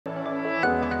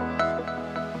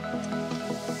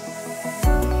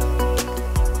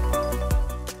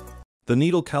The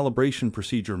needle calibration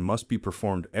procedure must be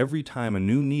performed every time a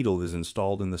new needle is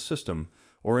installed in the system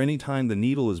or any time the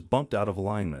needle is bumped out of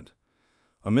alignment.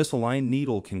 A misaligned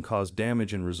needle can cause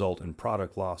damage and result in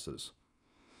product losses.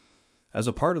 As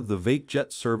a part of the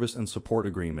Vape-Jet service and support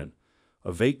agreement,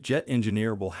 a Vape-Jet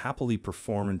engineer will happily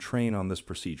perform and train on this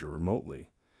procedure remotely.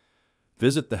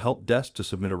 Visit the help desk to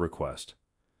submit a request.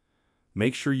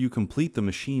 Make sure you complete the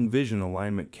machine vision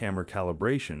alignment camera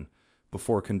calibration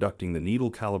before conducting the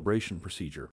needle calibration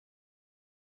procedure.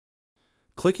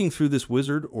 Clicking through this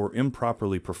wizard or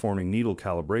improperly performing needle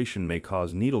calibration may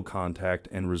cause needle contact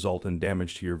and result in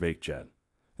damage to your Vape-Jet.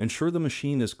 Ensure the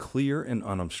machine is clear and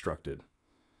unobstructed.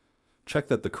 Check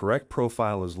that the correct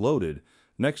profile is loaded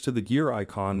next to the gear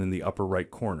icon in the upper right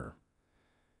corner.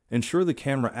 Ensure the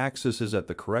camera axis is at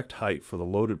the correct height for the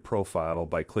loaded profile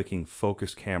by clicking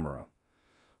Focus Camera.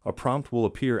 A prompt will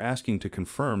appear asking to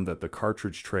confirm that the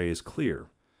cartridge tray is clear.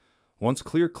 Once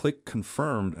clear, click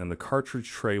Confirmed and the cartridge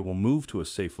tray will move to a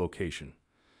safe location.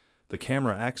 The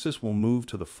camera axis will move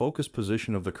to the focus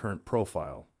position of the current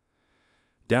profile.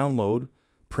 Download,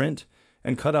 print,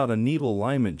 and cut out a needle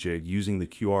alignment jig using the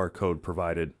QR code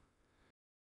provided.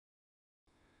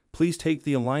 Please take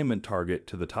the alignment target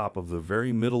to the top of the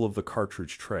very middle of the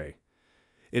cartridge tray.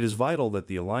 It is vital that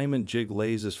the alignment jig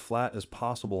lays as flat as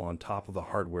possible on top of the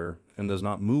hardware and does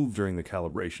not move during the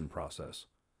calibration process.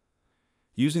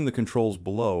 Using the controls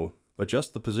below,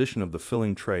 adjust the position of the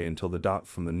filling tray until the dot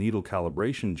from the needle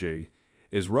calibration jig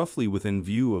is roughly within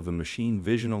view of the machine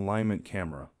vision alignment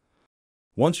camera.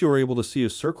 Once you are able to see a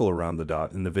circle around the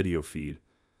dot in the video feed,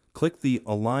 click the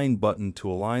Align button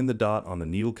to align the dot on the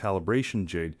needle calibration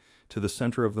jig to the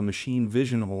center of the machine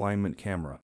vision alignment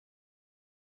camera.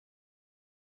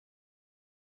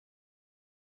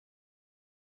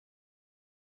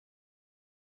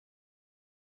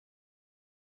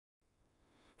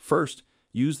 First,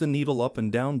 use the needle up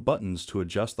and down buttons to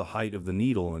adjust the height of the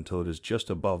needle until it is just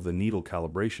above the needle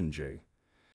calibration jig.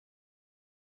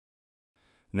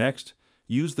 Next,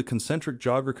 use the concentric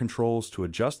jogger controls to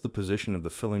adjust the position of the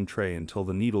filling tray until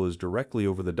the needle is directly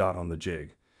over the dot on the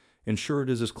jig. Ensure it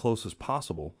is as close as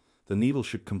possible. The needle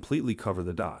should completely cover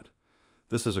the dot.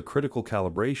 This is a critical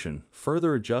calibration.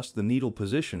 Further adjust the needle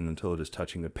position until it is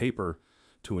touching the paper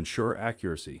to ensure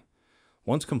accuracy.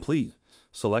 Once complete,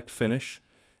 select Finish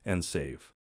and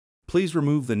save. Please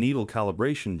remove the needle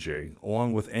calibration jig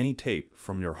along with any tape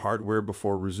from your hardware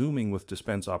before resuming with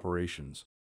dispense operations.